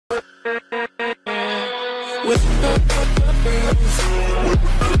So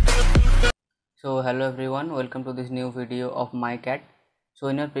hello everyone, welcome to this new video of MyCAD. So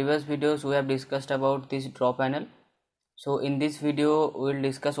in our previous videos we have discussed about this draw panel. So in this video we will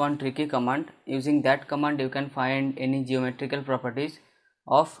discuss one tricky command. Using that command you can find any geometrical properties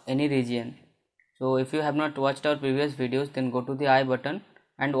of any region. So if you have not watched our previous videos, then go to the I button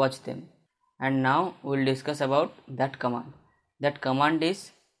and watch them. And now we will discuss about that command. That command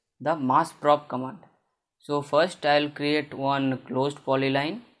is the mass prop command. So first I will create one closed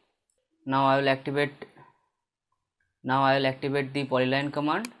polyline. Now I will activate the polyline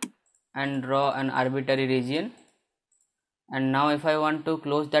command and draw an arbitrary region. And now if I want to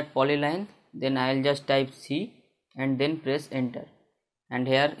close that polyline, then I will just type C and then press enter. And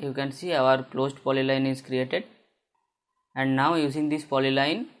here you can see our closed polyline is created. And now using this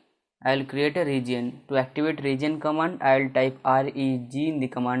polyline I will create a region. To activate region command I will type REG in the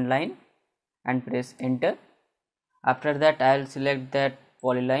command line and press enter. After that I will select that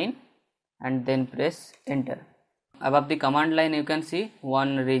polyline and then press enter. Above the command line you can see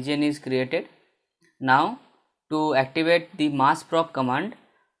one region is created. Now to activate the mass prop command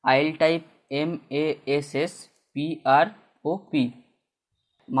I will type MASSPROP.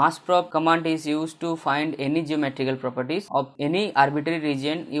 Mass prop command is used to find any geometrical properties of any arbitrary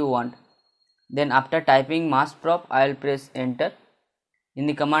region you want. Then after typing mass prop I will press enter. In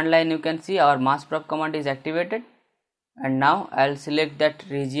the command line you can see our mass prop command is activated. And now I will select that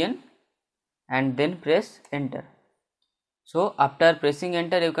region and then press enter. So after pressing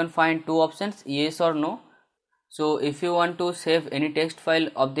enter you can find two options, yes or no. So if you want to save any text file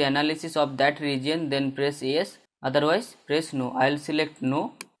of the analysis of that region, then press yes, otherwise press no. I will select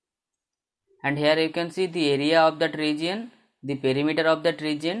no. And here you can see the area of that region, the perimeter of that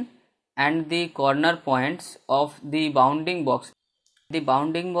region and the corner points of the bounding box. The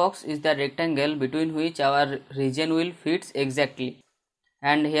bounding box is the rectangle between which our region will fit exactly.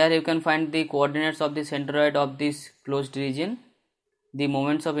 And here you can find the coordinates of the centroid of this closed region, the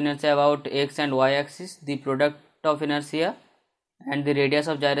moments of inertia about x and y axis, the product of inertia and the radius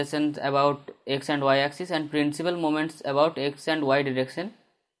of gyration about x and y axis, and principal moments about x and y direction,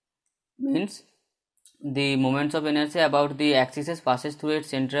 means the moments of inertia about the axis passes through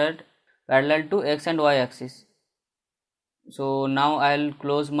its centroid parallel to x and y axis. So now I will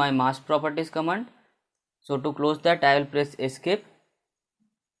close my mass properties command. So to close that I will press escape.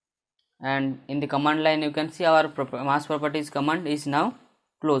 And in the command line you can see our mass properties command is now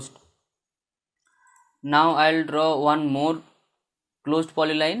closed. Now I will draw one more closed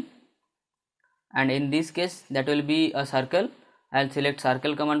polyline, and in this case that will be a circle. I will select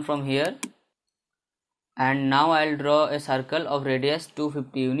circle command from here, and now I will draw a circle of radius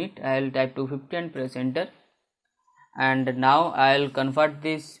 250 unit. I will type 250 and press enter. And now I will convert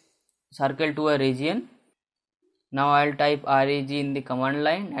this circle to a region. Now I will type REG in the command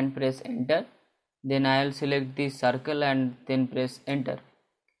line and press enter. Then I will select this circle and then press enter.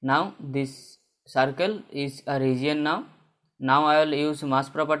 Now this circle is a region now. Now I will use mass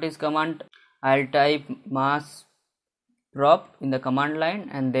properties command. I will type mass prop in the command line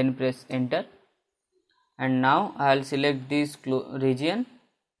and then press enter. And now I will select this region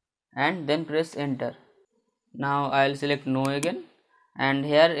and then press enter. Now I will select no again, and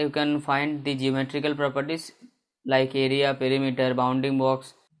here you can find the geometrical properties like area, perimeter, bounding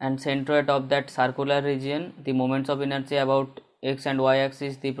box and centroid of that circular region, the moments of inertia about x and y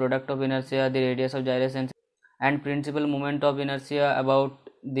axis, the product of inertia, the radius of gyration and principal moment of inertia about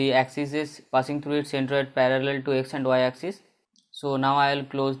the axes passing through its centroid parallel to x and y axis. So now I will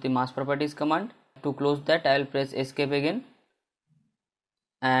close the mass properties command. To close that I will press escape again,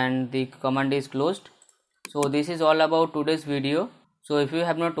 and the command is closed. So this is all about today's video. So if you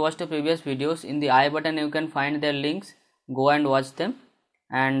have not watched the previous videos, in the I button you can find their links, go and watch them.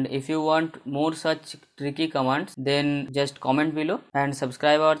 And if you want more such tricky commands, then just comment below and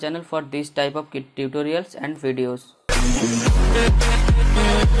subscribe our channel for this type of tutorials and videos.